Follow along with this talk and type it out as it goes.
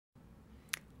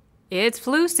It's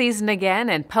flu season again,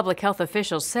 and public health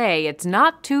officials say it's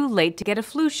not too late to get a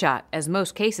flu shot, as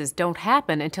most cases don't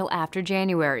happen until after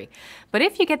January. But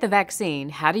if you get the vaccine,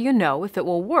 how do you know if it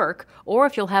will work, or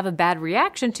if you'll have a bad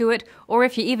reaction to it, or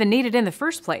if you even need it in the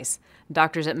first place?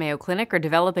 Doctors at Mayo Clinic are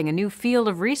developing a new field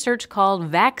of research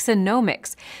called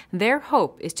Vaccinomics. Their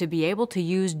hope is to be able to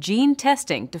use gene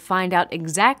testing to find out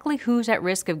exactly who's at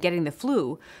risk of getting the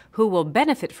flu, who will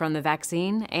benefit from the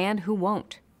vaccine, and who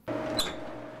won't.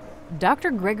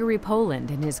 Dr. Gregory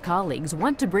Poland and his colleagues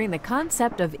want to bring the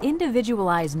concept of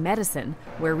individualized medicine,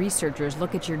 where researchers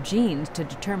look at your genes to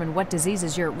determine what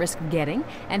diseases you're at risk of getting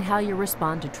and how you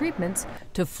respond to treatments,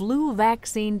 to flu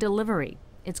vaccine delivery.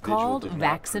 It's called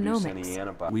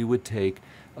Vaccinomics. We would take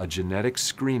a genetic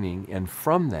screening and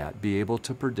from that be able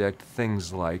to predict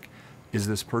things like, is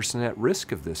this person at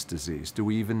risk of this disease? Do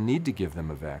we even need to give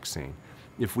them a vaccine?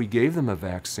 If we gave them a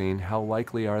vaccine, how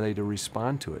likely are they to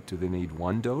respond to it? Do they need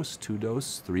 1 dose, 2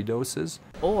 doses, 3 doses?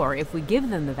 Or if we give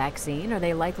them the vaccine, are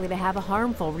they likely to have a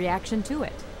harmful reaction to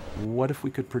it? What if we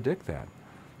could predict that?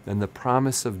 And the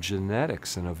promise of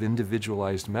genetics and of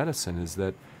individualized medicine is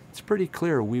that it's pretty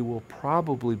clear we will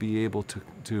probably be able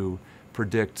to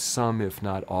predict some, if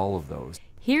not all of those.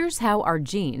 Here's how our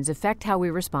genes affect how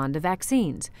we respond to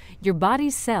vaccines. Your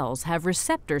body's cells have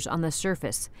receptors on the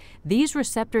surface. These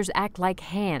receptors act like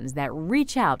hands that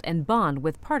reach out and bond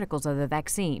with particles of the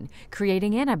vaccine,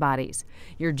 creating antibodies.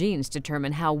 Your genes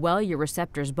determine how well your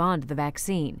receptors bond to the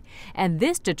vaccine, and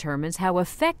this determines how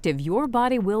effective your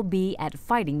body will be at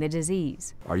fighting the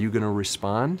disease. Are you going to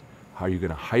respond? Are you going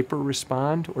to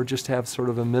hyper-respond or just have sort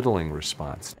of a middling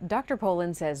response? Dr.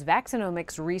 Poland says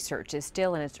Vaccinomics research is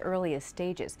still in its earliest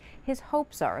stages. His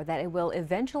hopes are that it will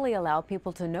eventually allow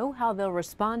people to know how they'll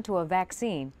respond to a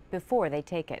vaccine before they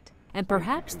take it. And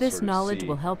perhaps this knowledge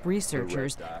will help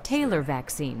researchers tailor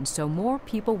vaccines so more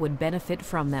people would benefit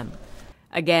from them.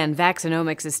 Again,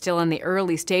 Vaccinomics is still in the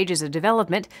early stages of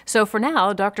development, so for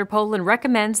now, Dr. Poland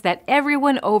recommends that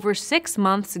everyone over 6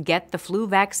 months get the flu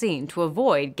vaccine to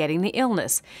avoid getting the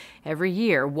illness. Every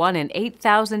year, 1 in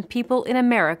 8,000 people in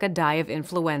America die of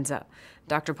influenza.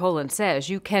 Dr. Poland says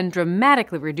you can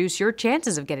dramatically reduce your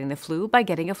chances of getting the flu by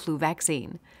getting a flu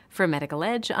vaccine. For Medical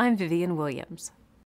Edge, I'm Vivian Williams.